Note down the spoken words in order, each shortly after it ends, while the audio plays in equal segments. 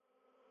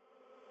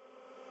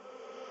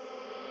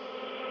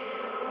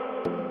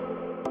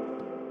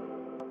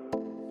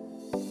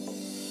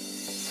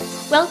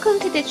Welcome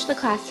to Ditch the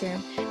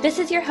Classroom. This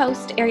is your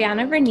host,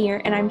 Ariana Vernier,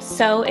 and I'm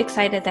so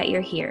excited that you're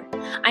here.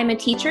 I'm a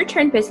teacher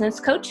turned business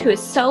coach who is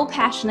so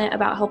passionate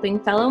about helping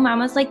fellow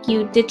mamas like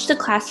you ditch the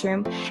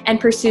classroom and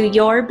pursue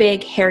your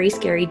big, hairy,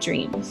 scary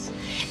dreams.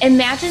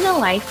 Imagine a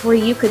life where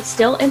you could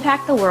still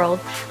impact the world,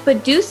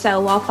 but do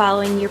so while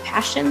following your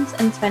passions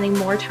and spending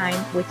more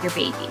time with your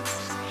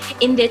babies.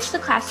 In Ditch the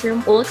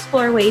Classroom, we'll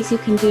explore ways you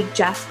can do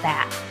just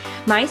that.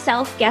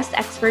 Myself, guest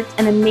experts,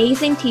 and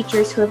amazing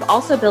teachers who have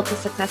also built a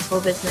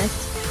successful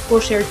business will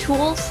share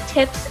tools,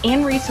 tips,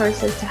 and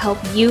resources to help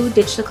you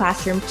ditch the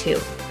classroom too.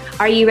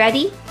 Are you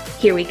ready?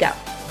 Here we go.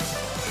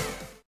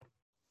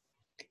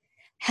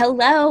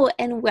 Hello,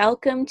 and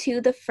welcome to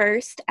the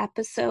first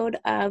episode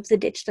of the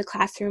Ditch the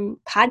Classroom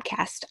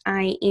podcast.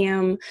 I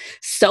am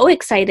so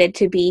excited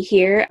to be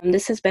here.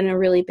 This has been a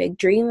really big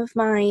dream of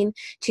mine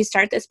to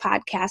start this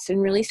podcast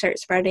and really start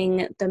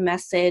spreading the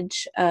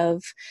message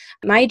of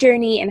my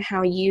journey and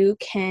how you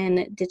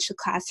can ditch the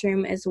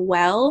classroom as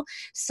well.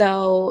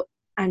 So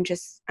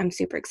I'm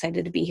super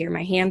excited to be here.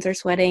 My hands are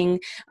sweating.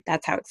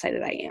 That's how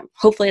excited I am.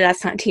 Hopefully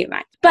that's not too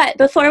much. But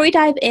before we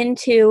dive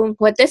into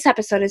what this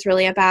episode is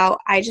really about,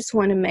 I just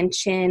want to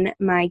mention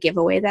my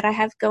giveaway that I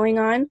have going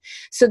on.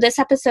 So this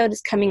episode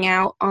is coming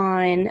out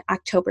on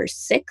October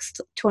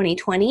 6th,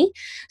 2020.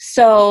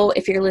 So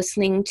if you're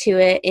listening to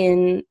it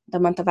in the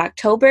month of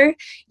October,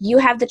 you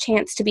have the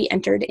chance to be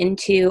entered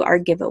into our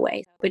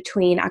giveaway.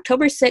 Between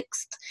October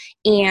 6th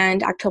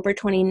and October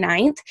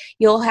 29th,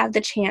 you'll have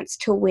the chance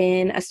to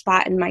win a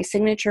spot in my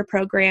signature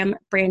program,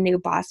 Brand New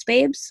Boss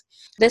Babes.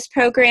 This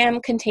program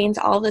contains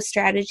all the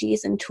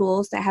strategies and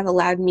tools that have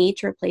allowed me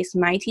to replace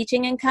my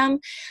teaching income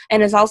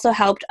and has also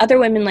helped other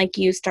women like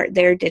you start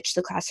their ditch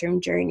the classroom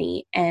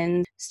journey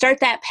and start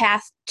that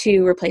path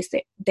to replace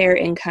their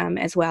income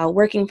as well,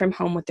 working from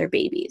home with their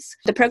babies.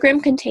 The program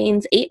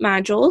contains 8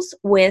 modules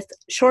with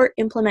short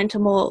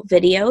implementable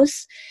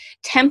videos,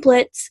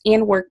 templates,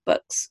 and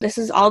workbooks. This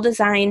is all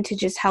designed to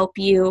just help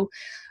you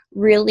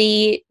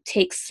really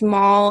take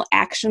small,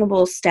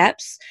 actionable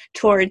steps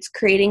towards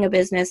creating a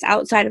business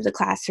outside of the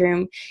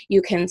classroom.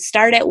 You can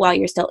start it while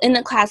you're still in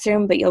the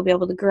classroom, but you'll be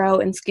able to grow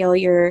and scale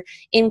your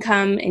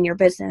income and your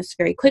business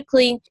very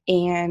quickly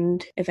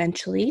and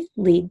eventually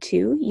lead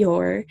to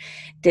your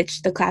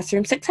ditch the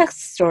classroom success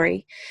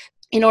story.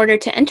 In order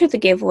to enter the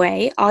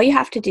giveaway, all you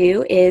have to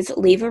do is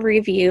leave a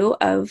review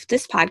of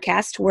this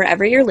podcast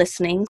wherever you're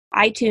listening,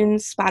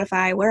 iTunes,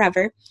 Spotify,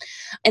 wherever,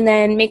 and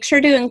then make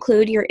sure to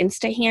include your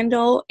Insta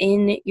handle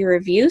in your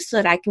review so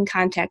that I can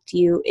contact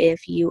you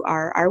if you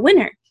are our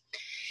winner.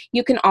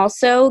 You can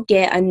also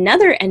get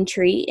another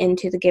entry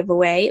into the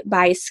giveaway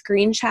by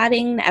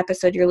screenshotting the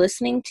episode you're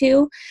listening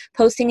to,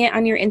 posting it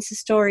on your Insta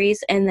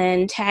stories, and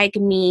then tag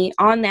me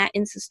on that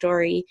Insta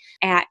story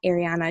at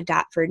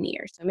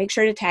ariana.vernier. So make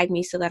sure to tag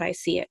me so that I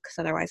see it, because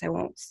otherwise I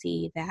won't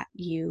see that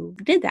you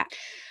did that.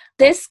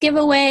 This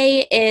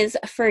giveaway is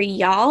for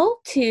y'all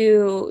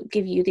to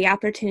give you the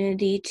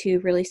opportunity to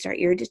really start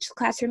your digital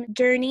classroom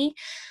journey.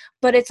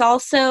 But it's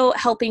also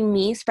helping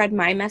me spread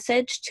my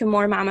message to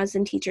more mamas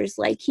and teachers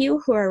like you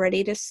who are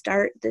ready to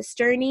start this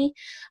journey.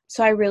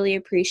 So I really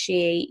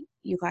appreciate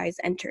you guys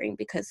entering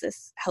because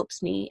this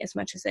helps me as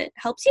much as it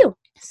helps you.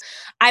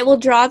 I will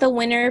draw the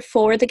winner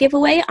for the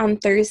giveaway on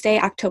Thursday,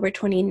 October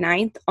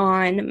 29th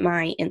on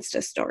my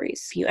Insta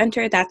stories. If you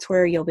enter, that's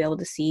where you'll be able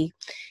to see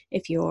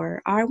if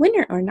you're our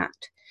winner or not.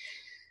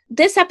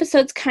 This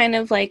episode's kind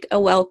of like a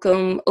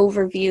welcome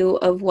overview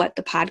of what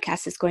the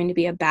podcast is going to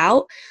be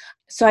about.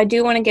 So I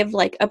do want to give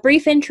like a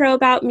brief intro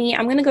about me.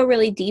 I'm going to go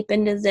really deep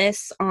into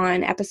this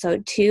on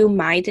episode 2,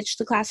 my Ditch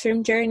the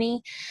Classroom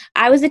journey.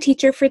 I was a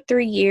teacher for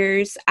 3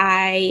 years.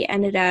 I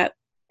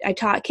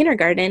taught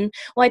kindergarten.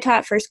 Well, I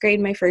taught first grade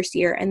my first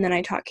year, and then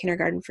I taught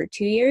kindergarten for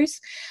 2 years.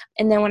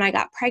 And then when I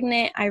got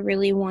pregnant, I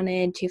really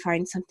wanted to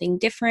find something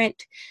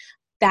different.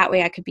 That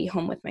way I could be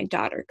home with my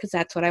daughter, because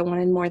that's what I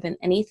wanted more than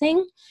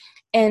anything.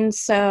 And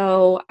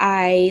so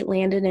I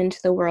landed into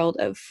the world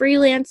of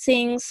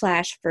freelancing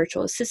 /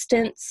 virtual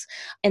assistants,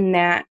 and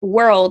that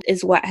world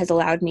is what has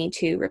allowed me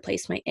to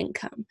replace my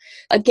income.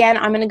 Again,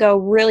 I'm going to go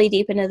really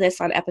deep into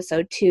this on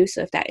episode 2,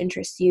 so if that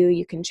interests you,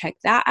 you can check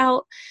that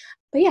out.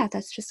 But yeah,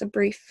 that's just a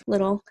brief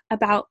little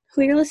about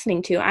who you're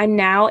listening to. I'm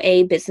now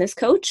a business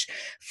coach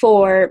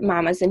for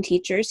mamas and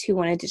teachers who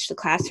want to ditch the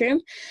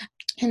classroom.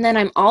 And then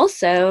I'm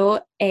also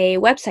a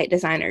website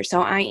designer.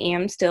 So I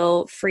am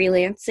still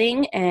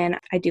freelancing and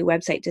I do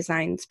website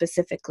design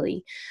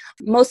specifically,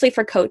 mostly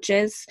for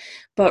coaches,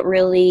 but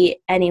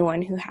really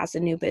anyone who has a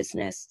new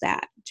business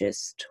that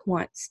just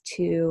wants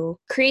to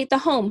create the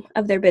home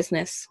of their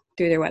business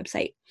through their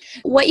website.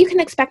 What you can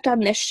expect on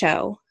this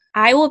show: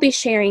 I will be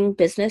sharing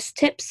business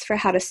tips for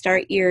how to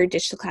start your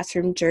digital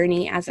classroom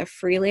journey as a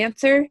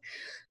freelancer.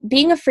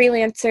 Being a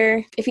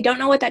freelancer, if you don't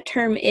know what that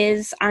term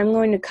is, I'm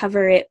going to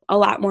cover it a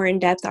lot more in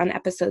depth on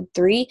episode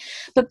 3.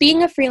 But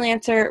being a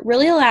freelancer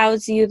really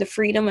allows you the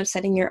freedom of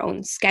setting your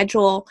own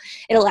schedule.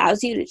 It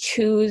allows you to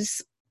choose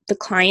the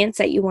clients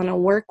that you want to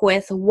work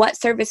with, what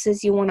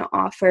services you want to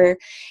offer,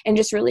 and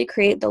just really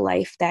create the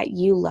life that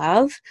you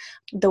love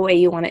the way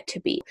you want it to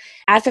be.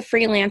 As a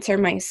freelancer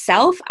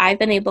myself, I've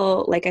been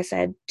able, like I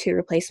said, to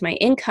replace my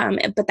income,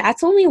 but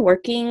that's only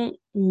working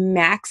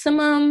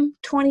maximum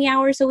 20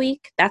 hours a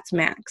week. That's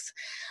max.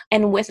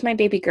 And with my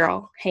baby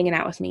girl hanging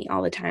out with me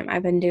all the time.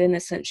 I've been doing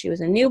this since she was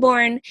a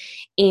newborn,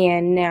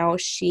 and now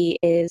she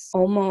is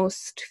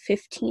almost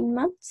 15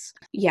 months.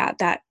 Yeah,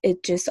 that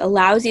it just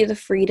allows you the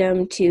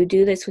freedom to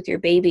do this with your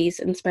babies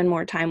and spend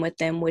more time with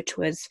them, which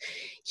was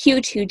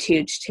huge, huge,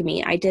 huge to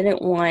me. I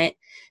didn't want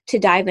to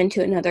dive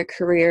into another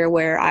career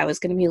where I was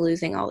going to be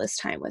losing all this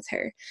time with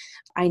her.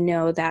 I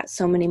know that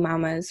so many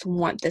mamas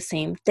want the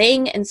same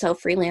thing, and so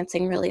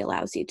freelancing really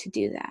allows you to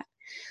do that.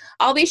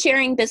 I'll be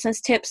sharing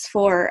business tips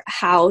for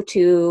how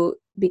to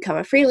become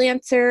a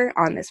freelancer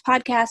on this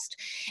podcast.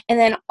 And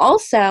then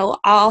also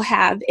I'll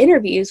have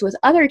interviews with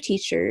other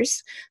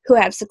teachers who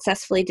have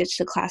successfully ditched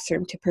the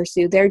classroom to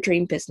pursue their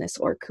dream business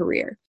or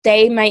career.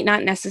 They might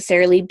not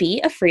necessarily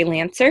be a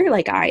freelancer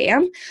like I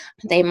am.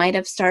 They might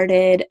have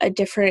started a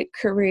different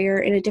career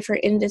in a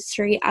different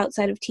industry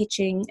outside of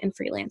teaching and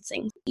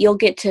freelancing. You'll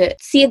get to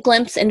see a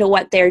glimpse into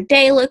what their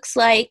day looks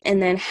like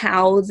and then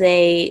how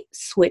they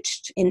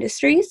switched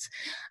industries,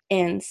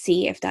 and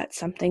see if that's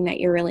something that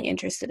you're really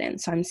interested in.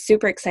 So I'm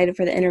super excited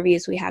for the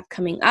interviews we have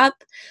coming up.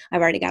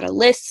 I've already got a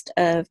list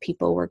of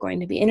people we're going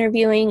to be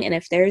interviewing, and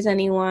if there's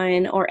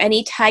anyone or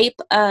any type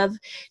of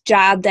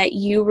job that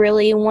you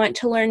really want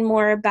to learn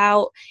more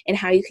about and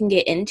how you can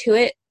get into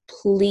it,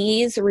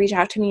 please reach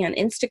out to me on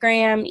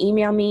Instagram,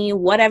 email me,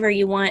 whatever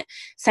you want,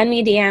 send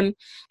me a DM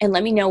and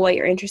let me know what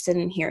you're interested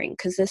in hearing,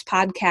 because this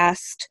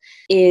podcast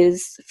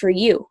is for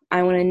you.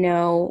 I want to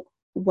know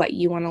what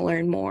you want to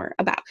learn more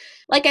about.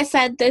 Like I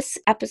said, this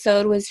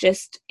episode was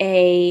just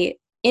a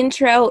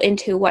intro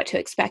into what to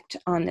expect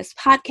on this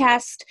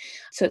podcast.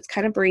 So it's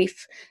kind of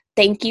brief.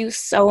 Thank you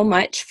so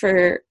much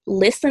for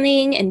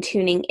listening and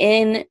tuning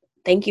in.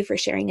 Thank you for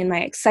sharing in my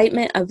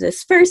excitement of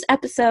this first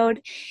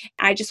episode.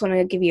 I just want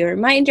to give you a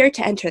reminder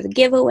to enter the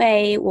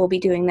giveaway. We'll be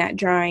doing that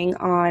drawing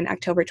on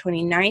October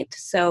 29th,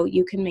 so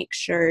you can make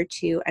sure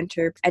to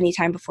enter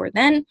anytime before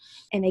then.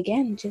 And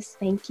again, just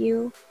thank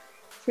you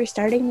for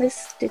starting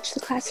this Ditch the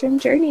Classroom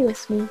journey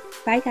with me.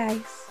 Bye,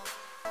 guys.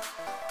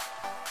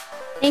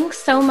 Thanks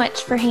so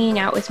much for hanging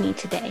out with me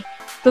today.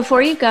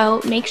 Before you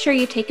go, make sure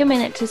you take a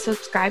minute to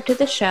subscribe to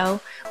the show,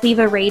 leave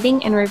a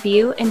rating and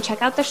review, and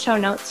check out the show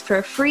notes for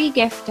a free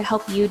gift to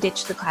help you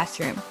ditch the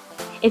classroom.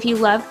 If you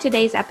loved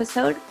today's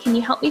episode, can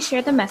you help me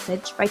share the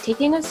message by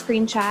taking a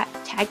screenshot,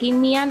 tagging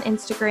me on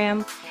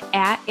Instagram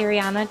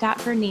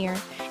 @ariana.vernier,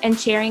 and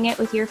sharing it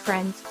with your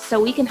friends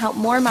so we can help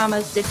more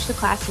mamas ditch the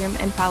classroom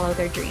and follow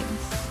their dreams.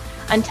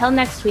 Until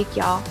next week,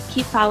 y'all,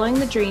 keep following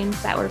the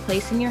dreams that were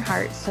placed in your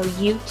heart so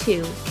you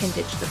too can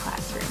ditch the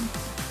classroom.